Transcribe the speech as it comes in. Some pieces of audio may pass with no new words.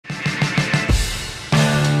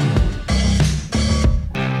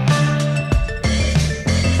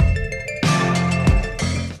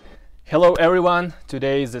Hello everyone,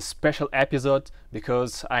 today is a special episode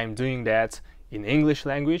because I'm doing that in English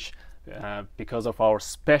language because of our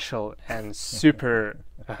special and super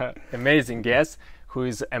amazing guest who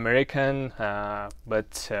is American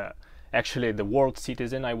but actually the world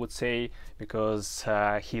citizen, I would say, because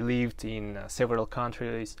he lived in several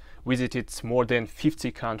countries, visited more than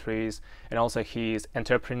 50 countries, and also he is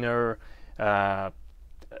entrepreneur,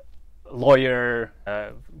 lawyer,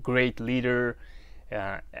 great leader,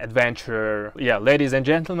 adventurer. Yeah, ladies and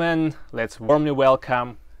gentlemen, let's warmly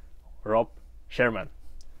welcome Sherman.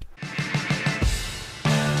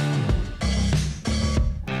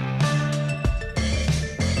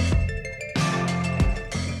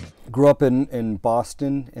 Grew up in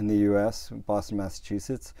Boston in the US, Boston,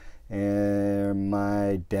 Massachusetts, and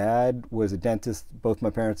my dad was a dentist. Both my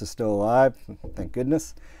parents are still alive, thank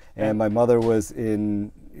goodness. And my mother was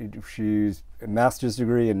she's a master's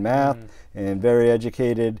degree in math and very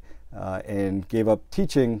educated, and gave up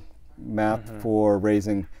teaching math for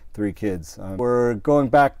raising 3 kids. We're going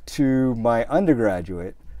back to my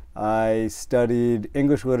undergraduate. I studied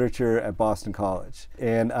English literature at Boston College,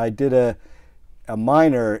 and I did a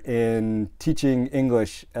minor in teaching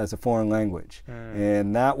English as a foreign language.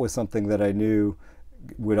 And that was something that I knew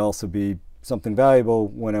would also be something valuable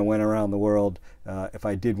when I went around the world. If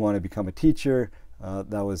I did want to become a teacher,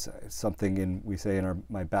 that was something in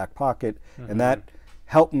my back pocket, and that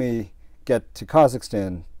helped me get to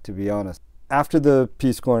Kazakhstan, to be honest. After the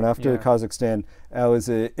Peace Corps and after Kazakhstan, I was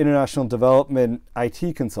an international development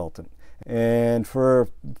IT consultant, and for a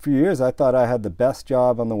few years I thought I had the best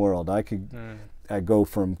job in the world. I'd go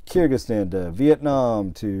from Kyrgyzstan to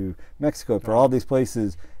Vietnam to Mexico, for all these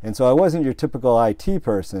places, and so I wasn't your typical IT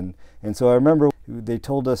person. And so I remember they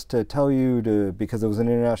told us to tell you because it was an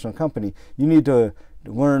international company, you need to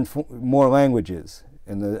learn more languages.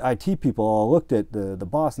 And the IT people all looked at the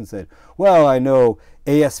boss and said, well, I know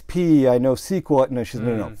ASP, I know SQL. No, she said,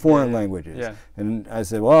 no, foreign languages. Yeah. And I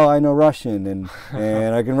said, well, I know Russian and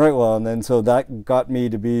I can write well. And then so that got me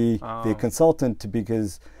to be the consultant,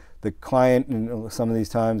 because the client some of these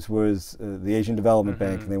times was the Asian Development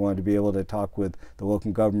Bank, and they wanted to be able to talk with the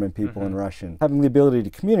local government people in Russian. Having the ability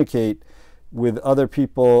to communicate with other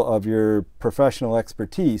people of your professional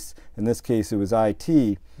expertise, in this case it was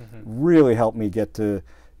IT, really helped me get to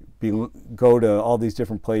go to all these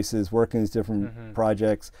different places, work in these different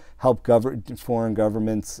projects, help foreign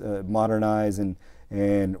governments modernize,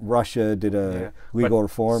 and Russia did a legal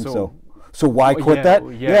reform. So why quit that?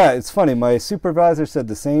 Yeah, it's funny. My supervisor said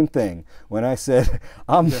the same thing when I said,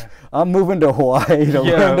 I'm moving to Hawaii to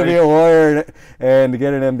learn to be a lawyer and to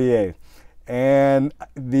get an MBA. And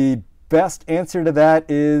the best answer to that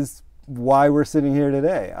is why we're sitting here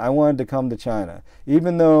today. I wanted to come to China,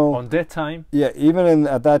 even though on that time. Yeah, even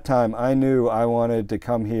at that time, I knew I wanted to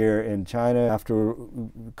come here in China. After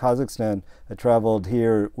Kazakhstan, I traveled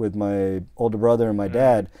here with my older brother and my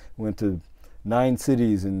dad. Went to 9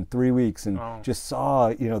 cities in 3 weeks, and just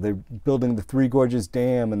saw, they're building the Three Gorges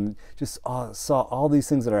Dam, and just saw all these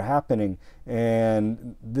things that are happening.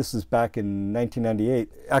 And this was back in 1998.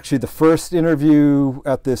 Actually, the first interview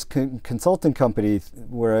at this consulting company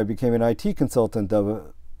where I became an IT consultant,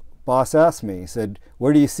 the boss asked me, he said,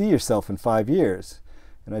 where do you see yourself in 5 years?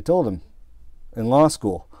 And I told him, in law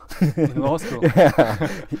school. In law school? Yeah,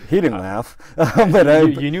 he didn't laugh.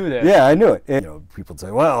 But you knew that? Yeah, I knew it. And, people would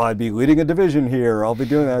say, well, I'd be leading a division here, or I'll be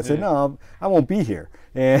doing that. I said, no, I won't be here.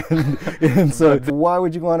 And so, why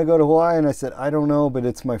would you want to go to Hawaii? And I said, I don't know, but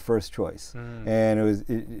it's my first choice. And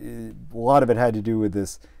a lot of it had to do with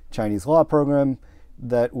this Chinese law program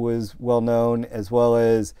that was well known, as well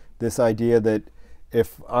as this idea that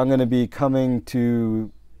if I'm going to be coming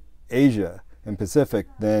to Asia and Pacific,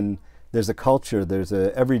 then there's a culture, there's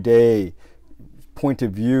a everyday point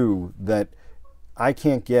of view that I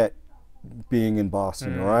can't get being in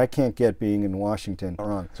Boston, or I can't get being in Washington.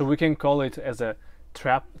 So we can call it as a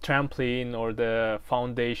trampoline or the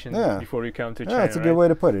foundation before you come to China. Yeah, it's a good way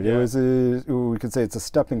to put it. It was we could say it's a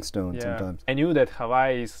stepping stone sometimes. I knew that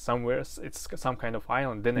Hawaii is somewhere, it's some kind of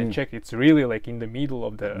island. Then I checked, it's really like in the middle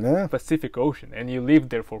of the Pacific Ocean, and you lived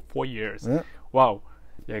there for 4 years. Wow.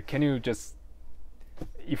 Yeah, can you just,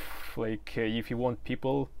 if you want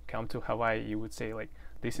people come to Hawaii, you would say like,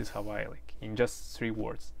 this is Hawaii, like in just 3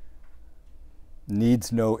 words.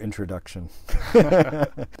 Needs no introduction.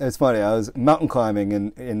 It's funny, I was mountain climbing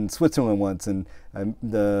in Switzerland once, and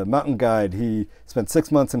the mountain guide, he spent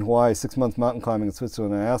 6 months in Hawaii, 6 months mountain climbing in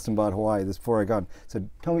Switzerland. I asked him about Hawaii this before I got. I said,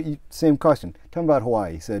 tell me, same question, tell me about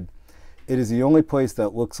Hawaii. He said, it is the only place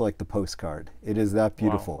that looks like the postcard. It is that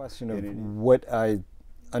beautiful. Question of what I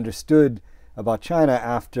understood about China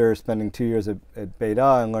after spending 2 years at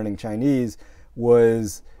Beida and learning Chinese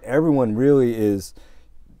was everyone really is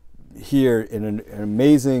here in an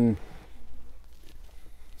amazing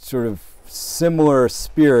sort of similar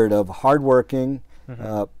spirit of hardworking,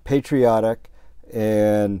 patriotic,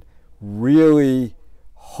 and really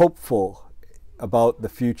hopeful about the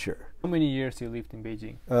future. How many years you lived in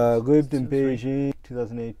Beijing? Lived in Beijing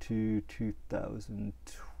 2008 to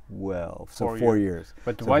 2012, so 4 years.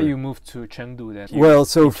 But why you moved to Chengdu then? Well,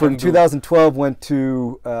 so from 2012 went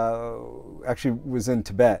to, actually was in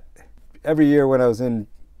Tibet. Every year when I was in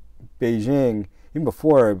Beijing, even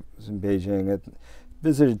before I was in Beijing, I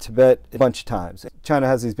visited Tibet a bunch of times. China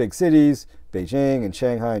has these big cities, Beijing and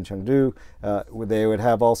Shanghai and Chengdu, where they would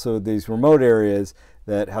have also these remote areas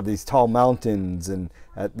that have these tall mountains and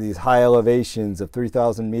at these high elevations of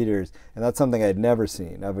 3,000 meters, and that's something I'd never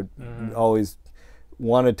seen. I would always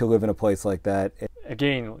wanted to live in a place like that.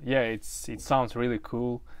 Again, yeah, it sounds really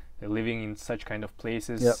cool, living in such kind of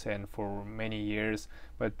places and for many years.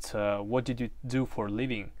 But what did you do for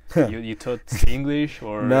living? you taught English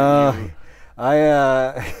or? No,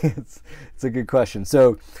 it's a good question.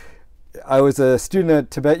 So I was a student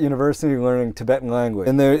at Tibet University learning Tibetan language,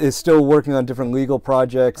 and there is still working on different legal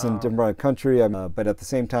projects in different country. But at the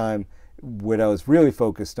same time, what I was really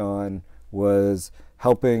focused on was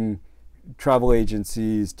helping travel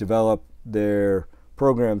agencies develop their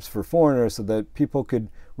programs for foreigners so that people could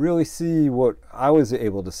really see what I was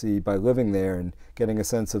able to see by living there and getting a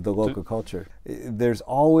sense of the local culture. There's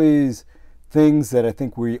always things that I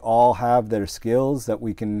think we all have that are skills that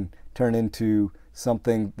we can turn into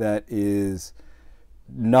something that is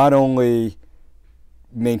not only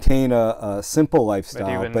maintain a simple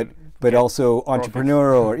lifestyle, but also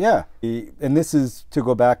entrepreneurial. And this is to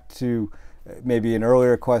go back to maybe an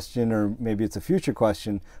earlier question, or maybe it's a future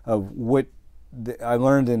question, of what I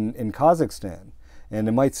learned in Kazakhstan. And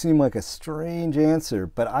it might seem like a strange answer,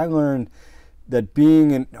 but I learned that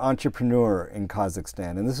being an entrepreneur in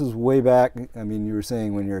Kazakhstan, and this was way back, I mean, you were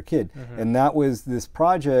saying when you were a kid, and that was this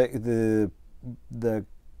project, the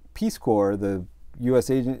Peace Corps, the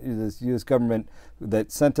U.S. government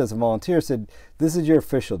that sent us a volunteer said, this is your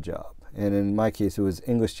official job. And in my case, it was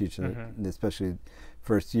English teaching, especially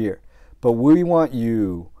first year. But we want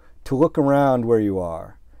you to look around where you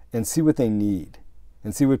are and see what they need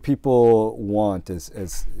and see what people want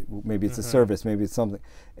as maybe it's a service, maybe it's something,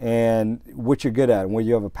 and what you're good at and what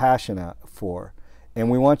you have a passion for.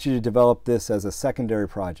 And we want you to develop this as a secondary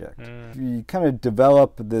project. You kind of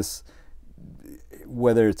develop this,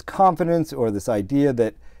 whether it's confidence or this idea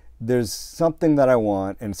that there's something that I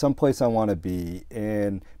want and someplace I want to be,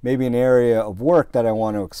 and maybe an area of work that I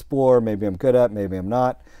want to explore, maybe I'm good at, maybe I'm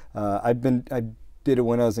not. I did it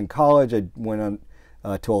when I was in college. I went on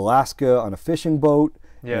to Alaska on a fishing boat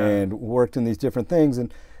and worked in these different things,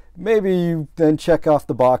 and maybe you then check off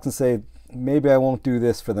the box and say, maybe I won't do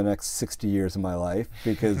this for the next 60 years of my life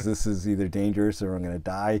because this is either dangerous or I'm going to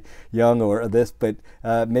die young or this, but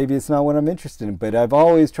maybe it's not what I'm interested in. But I've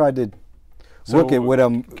always tried to look at what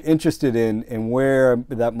I'm interested in and where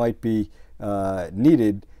that might be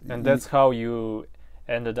needed. And that's how you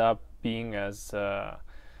ended up being as a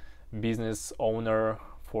business owner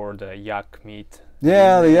for the yak meat.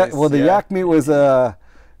 Yeah, the yak meat was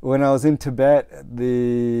when I was in Tibet,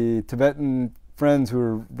 the Tibetan friends who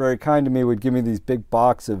were very kind to me would give me these big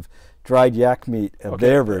box of dried yak meat of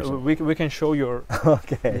their version. We can show your.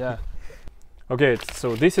 Okay. Yeah. Okay,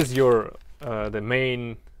 so this is your the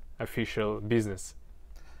main official business.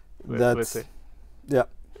 Let's say. Yeah.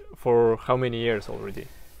 For how many years already?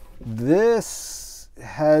 This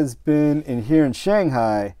has been here in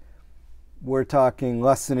Shanghai. We're talking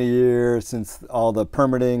less than a year since all the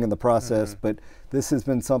permitting and the process, but this has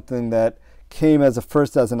been something that came as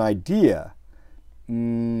an idea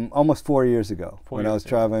almost 4 years ago when I was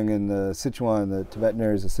traveling in the Sichuan, the Tibetan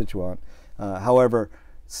areas of Sichuan. However,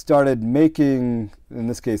 started making, in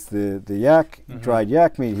this case, the yak, dried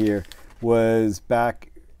yak meat here was back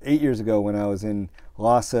 8 years ago when I was in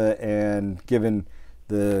Lhasa and given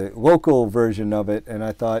the local version of it, and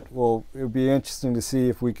I thought, well, it would be interesting to see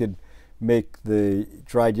if we could make the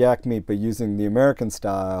dried yak meat but using the American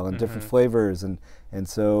style and different flavors, and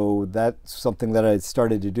so that's something that I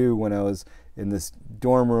started to do when I was in this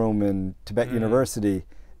dorm room in Tibet University.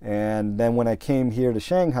 And then when I came here to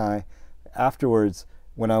Shanghai afterwards,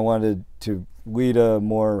 when I wanted to lead a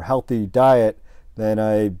more healthy diet, then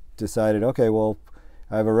I decided, okay, well,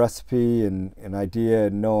 I have a recipe and an idea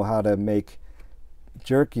and know how to make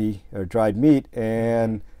jerky or dried meat,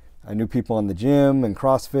 and I knew people in the gym and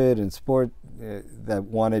CrossFit and sport that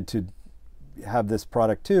wanted to have this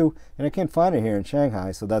product too, and I can't find it here in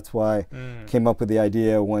Shanghai. So that's why I came up with the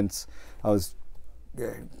idea once I was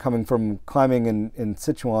coming from climbing in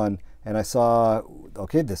Sichuan, and I saw,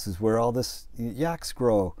 okay, this is where all this yaks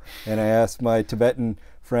grow. And I asked my Tibetan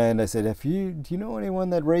friend, I said, do you know anyone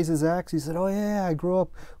that raises yaks? He said, oh yeah, I grew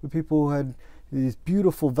up with people who had these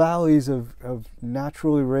beautiful valleys of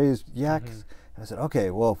naturally raised yaks. I said, okay,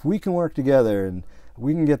 well, if we can work together and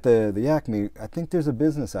we can get the yak meat, I think there's a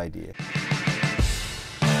business idea.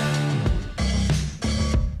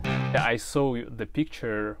 Yeah, I saw the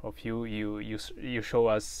picture of you. You show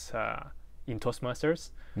us in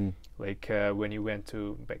Toastmasters, like when you went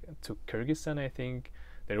back to Kyrgyzstan. I think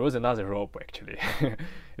there was another rope actually.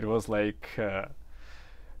 It was like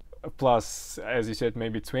plus, as you said,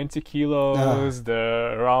 maybe 20 kilos.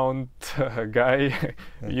 The round guy,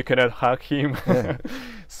 you cannot hug him.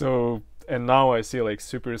 So, and now I see like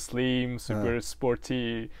super slim, super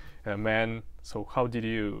sporty man. So how did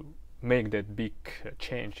you make that big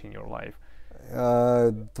change in your life?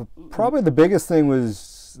 Probably the biggest thing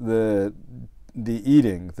was the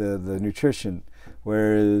eating, the nutrition.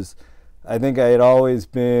 Whereas I think I had always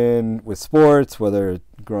been with sports, whether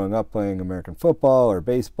growing up playing American football or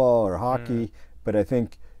baseball or hockey, but I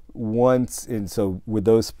think so with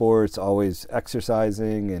those sports, always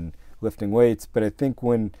exercising and lifting weights. But I think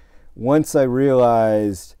once I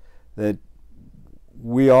realized that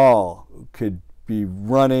we all could be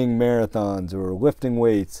running marathons or lifting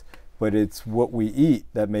weights, but it's what we eat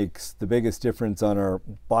that makes the biggest difference on our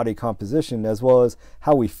body composition as well as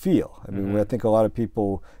how we feel. I mean, I think a lot of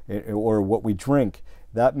people, or what we drink,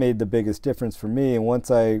 that made the biggest difference for me. And once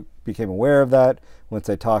I became aware of that, once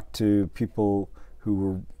I talked to people who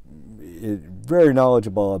were very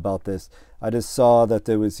knowledgeable about this, I just saw that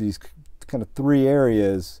there was these kind of three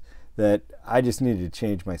areas that I just needed to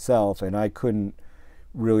change myself, and I couldn't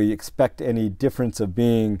really expect any difference of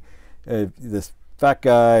being this fat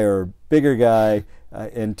guy or bigger guy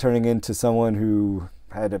and turning into someone who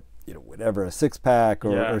had a six-pack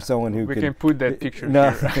or someone who we can put that picture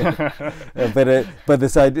here. but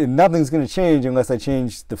this idea, nothing's going to change unless I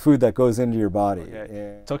change the food that goes into your body.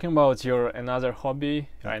 Talking about your another hobby,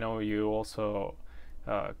 I know you also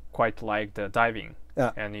quite like the diving.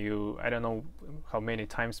 And I don't know how many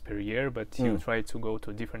times per year, but you try to go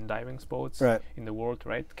to different diving spots in the world,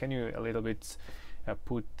 right? Can you a little bit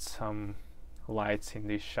put some lights in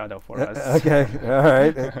this shadow for us? Okay, all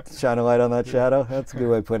right. Shine a light on that shadow. That's a good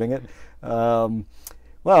way of putting it.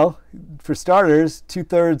 Well, for starters,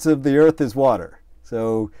 2/3 of the earth is water.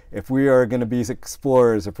 So if we are going to be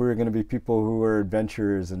explorers, if we're going to be people who are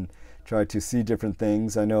adventurers and try to see different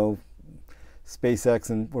things, I know SpaceX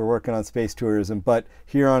and we're working on space tourism, but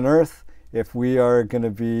here on Earth, if we are going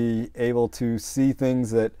to be able to see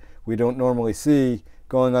things that we don't normally see,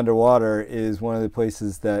 going underwater is one of the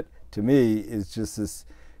places that, to me, is just this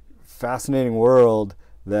fascinating world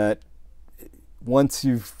that once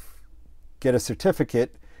you get a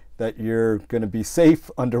certificate that you're going to be safe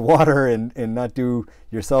underwater and not do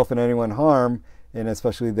yourself and anyone harm, and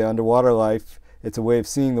especially the underwater life, it's a way of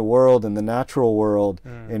seeing the world and the natural world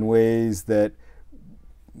in ways that,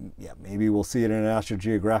 maybe we'll see it in an National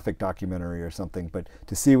Geographic documentary or something, but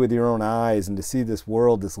to see with your own eyes and to see this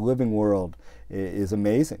world, this living world, is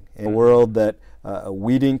amazing. And a world that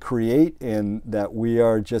we didn't create and that we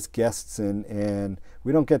are just guests in, and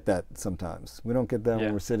we don't get that sometimes. We don't get that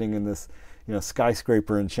when we're sitting in this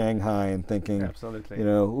skyscraper in Shanghai and thinking,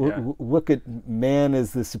 look at man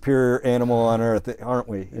as the superior animal on Earth, aren't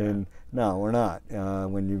we? And no, we're not.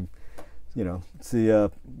 When you see a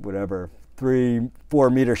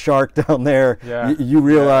 3-4 meter shark down there, you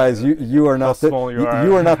realize you are not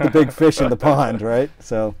you are not the big fish in the pond, right?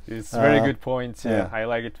 So it's a very good point. I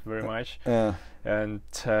like it very much. And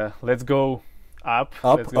let's go up.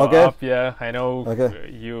 Let's go up. Yeah, I know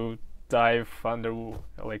you dive under,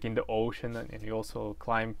 like in the ocean, and you also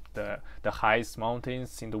climb the highest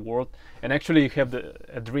mountains in the world. And actually, you have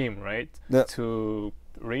a dream, right? To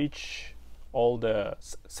reach all the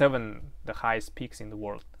the highest peaks in the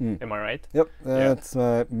world. Am I right? Yep, that's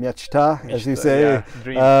mechta, as you say.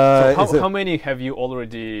 Dream. So how many have you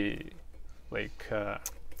already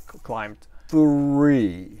climbed?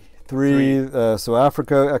 Three. So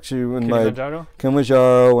Africa, actually, when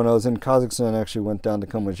Kilimanjaro, when I was in Kazakhstan, I actually went down to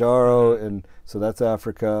Kilimanjaro, and so that's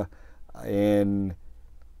Africa. And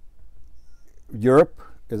Europe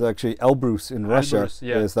is actually Elbrus in Russia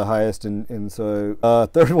is the highest, and so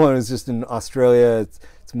third one is just in Australia.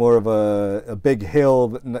 It's more of a big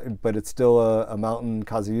hill, but it's still a mountain,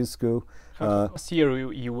 Kosciuszko. Last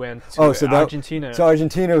year you went to Argentina. So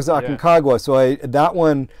Argentina was Aconcagua. So that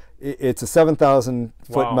one, it's a 7,000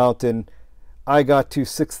 foot mountain. I got to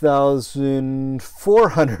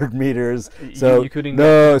 6,400 meters. So you couldn't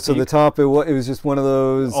no, get so the top it was just one of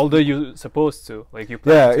those. Although you supposed to, like you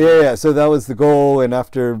Yeah, planned to. yeah. So that was the goal, and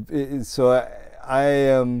after, so I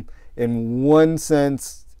am in one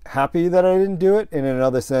sense happy that I didn't do it, and in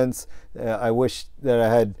another sense, I wish that I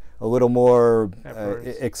had a little more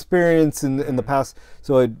experience in the past.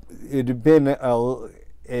 So it had been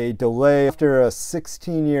a delay after a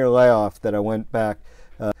 16-year layoff that I went back.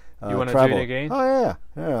 You want to do it again? Oh yeah,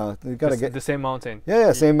 yeah. You gotta get the same mountain.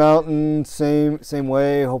 Yeah, same mountain, same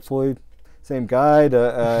way. Hopefully, same guide.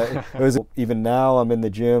 It was even now. I'm in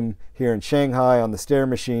the gym here in Shanghai on the stair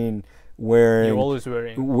machine, wearing. You're always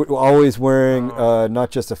wearing. Always wearing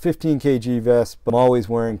not just a 15 kg vest, but I'm always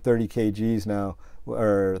wearing 30 kgs now,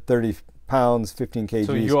 or 30 pounds, 15 kgs.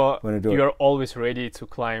 So you are always ready to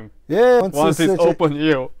climb. Yeah. Once it's open,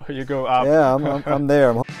 you go up. Yeah, I'm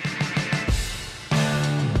there.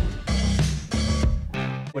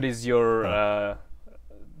 What is your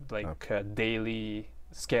daily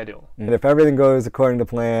schedule? And if everything goes according to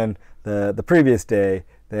plan, the previous day,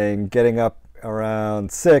 then getting up around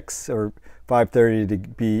 6 or 5:30 to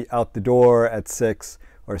be out the door at 6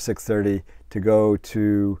 or 6:30 to go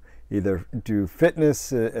to either do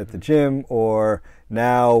fitness at the gym, or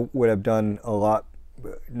now what I've done a lot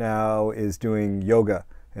now is doing yoga.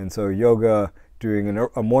 And so yoga, doing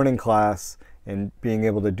a morning class and being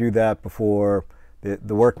able to do that before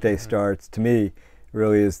the workday starts, to me,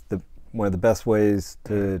 really is one of the best ways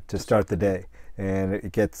to start the day. And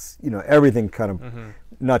it gets, everything kind of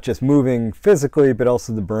not just moving physically, but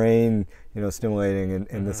also the brain, stimulating.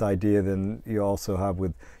 And this idea then you also have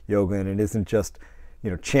with yoga, and it isn't just,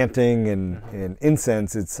 chanting and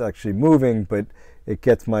incense, it's actually moving, but it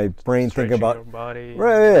gets my brain thinking about your body.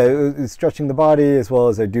 Right, yeah, stretching the body, as well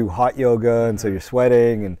as I do hot yoga, and so you're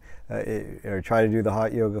sweating, and or try to do the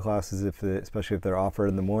hot yoga classes especially if they're offered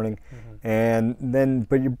in the morning, and then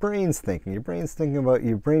but your brain is still, and your brain is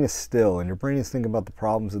thinking about the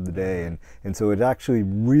problems of the day, and so it's actually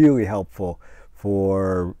really helpful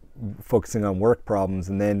for focusing on work problems.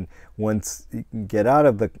 And then once you get out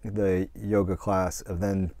of the yoga class, of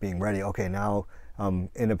then being ready, okay, now I'm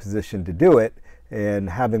in a position to do it, and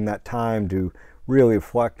having that time to really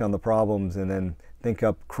reflect on the problems and then think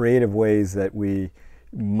up creative ways that we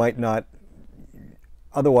might not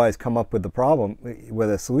otherwise come up with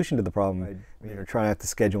a solution to the problem. Try not to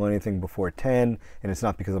schedule anything before 10, and it's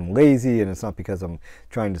not because I'm lazy, and it's not because I'm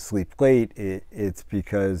trying to sleep late. It's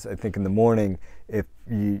because I think in the morning, if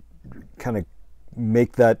you kind of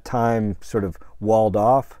make that time sort of walled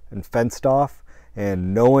off and fenced off,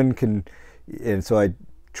 and no one can, and so I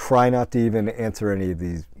try not to even answer any of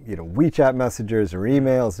these WeChat messages or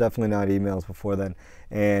emails, definitely not emails before then.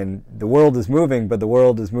 And the world is moving, but the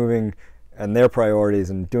world is moving and their priorities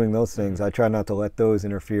and doing those things. I try not to let those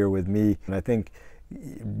interfere with me. And I think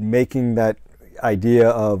making that idea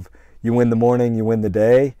of you win the morning, you win the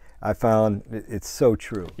day, I found it's so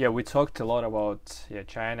true. Yeah, we talked a lot about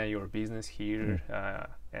China, your business here,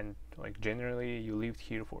 and generally you lived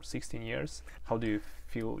here for 16 years. How do you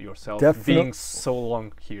feel yourself being so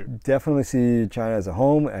long here? Definitely see China as a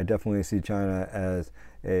home. I definitely see China as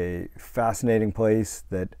a fascinating place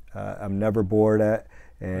that I'm never bored at,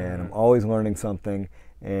 and I'm always learning something.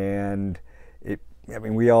 And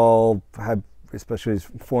we all have, especially as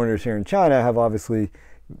foreigners here in China, have obviously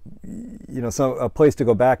a place to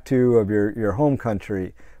go back to of your home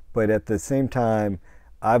country, but at the same time,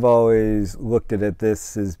 I've always looked at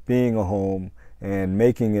this as being a home and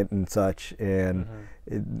making it and such, and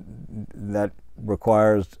that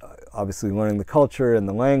requires obviously learning the culture and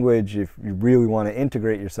the language if you really want to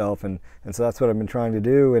integrate yourself, and so that's what I've been trying to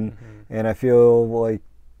do, and I feel like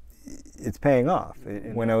it's paying off.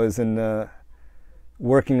 When I was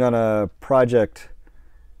working on a project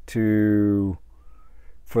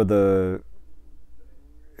for the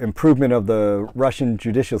improvement of the Russian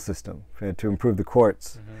judicial system, to improve the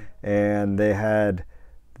courts, and they had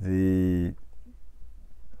the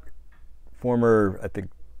former, I think,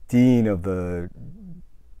 dean of the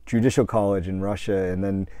judicial college in Russia, and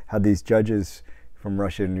then had these judges from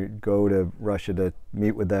Russia, and you'd go to Russia to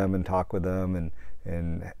meet with them and talk with them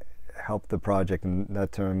and help the project. And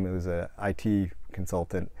that term, it was an IT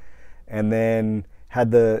consultant, and then had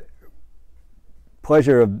the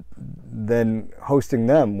pleasure of then hosting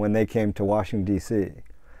them when they came to Washington, D.C.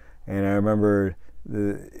 And I remember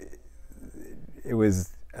it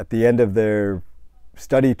was at the end of their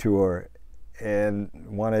study tour, and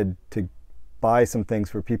wanted to buy some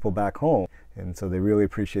things for people back home. And so they really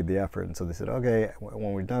appreciated the effort. And so they said, okay,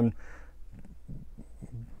 when we're done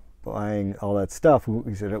buying all that stuff,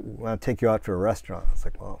 we said, I want to take you out to a restaurant. It's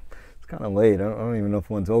like, well, it's kind of late. I don't even know if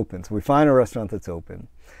one's open. So we find a restaurant that's open.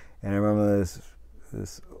 And I remember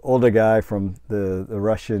this older guy from the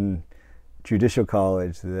Russian Judicial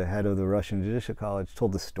College, the head of the Russian Judicial College,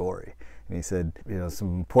 told the story. And he said, you know,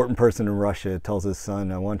 some important person in Russia tells his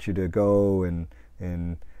son, I want you to go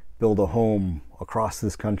and build a home across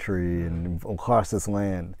this country and across this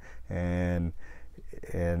land. And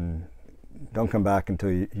don't come back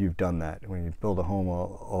until you've done that, when you build a home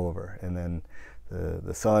all over. And then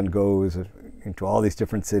the son goes into all these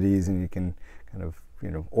different cities, and you can kind of, you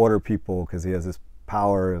know, order people, because he has this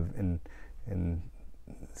power and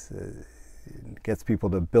gets people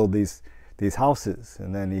to build these houses.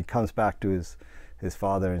 And then he comes back to his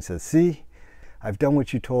father and says, see, I've done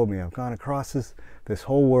what you told me. I've gone across this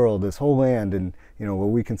whole world, this whole land, and, you know, what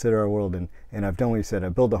we consider our world, and I've done what you said. I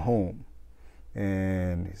built a home.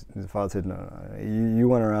 And his father said, no, you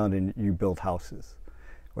went around and you built houses.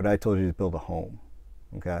 What I told you is build a home,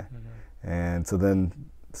 okay? And so then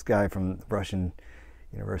this guy from the Russian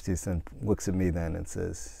university then looks at me then and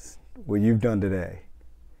says, what you've done today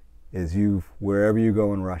is wherever you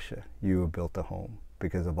go in Russia, you have built a home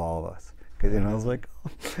because of all of us. And I was like,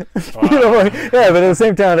 wow. You know, like, yeah, but at the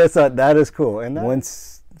same time, I thought that is cool. And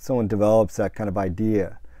once someone develops that kind of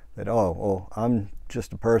idea that, oh, well, I'm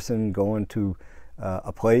just a person going to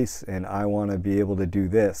a place, and I want to be able to do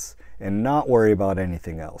this and not worry about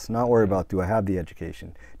anything else, not worry about, do I have the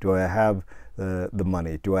education, do I have the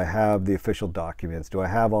money, do I have the official documents, do I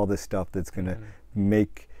have all this stuff that's going to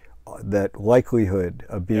make that likelihood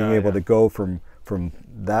of being able to go from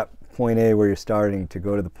that point A where you're starting to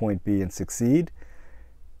go to the point B and succeed.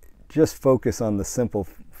 Just focus on the simple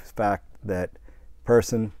fact that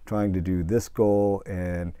person trying to do this goal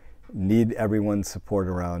and need everyone's support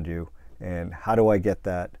around you, and how do I get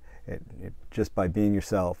that? Just by being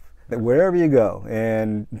yourself wherever you go.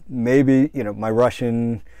 And maybe, you know, my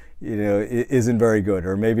Russian, you know, isn't very good,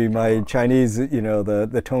 or maybe my Chinese, you know,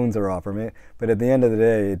 the tones are off, but at the end of the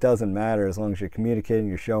day, it doesn't matter, as long as you're communicating,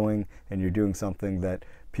 you're showing, and you're doing something that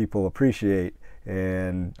people appreciate.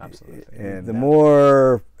 And the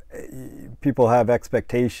more people have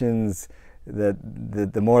expectations,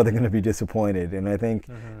 the more they're going to be disappointed. And I think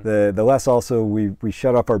the less also we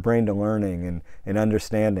shut up our brain to learning and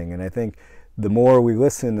understanding. And I think the more we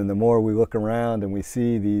listen and the more we look around and we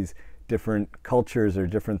see these different cultures or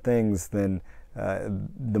different things, then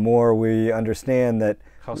the more we understand that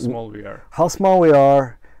how small we are. How small we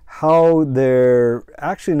are, how they're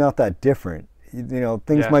actually not that different. You know,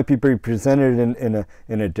 things might be presented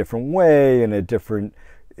in a different way, in a different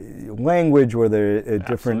language, where they're a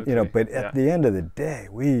different, you know, but at the end of the day,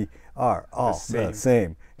 we are all the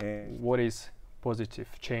same. And what is positive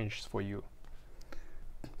change for you?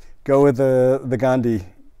 Go with the Gandhi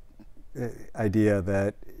idea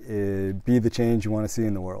that be the change you want to see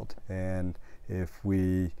in the world. And if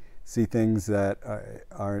we see things that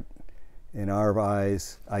aren't in our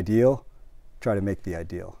eyes ideal, try to make the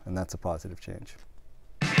ideal, and that's a positive change.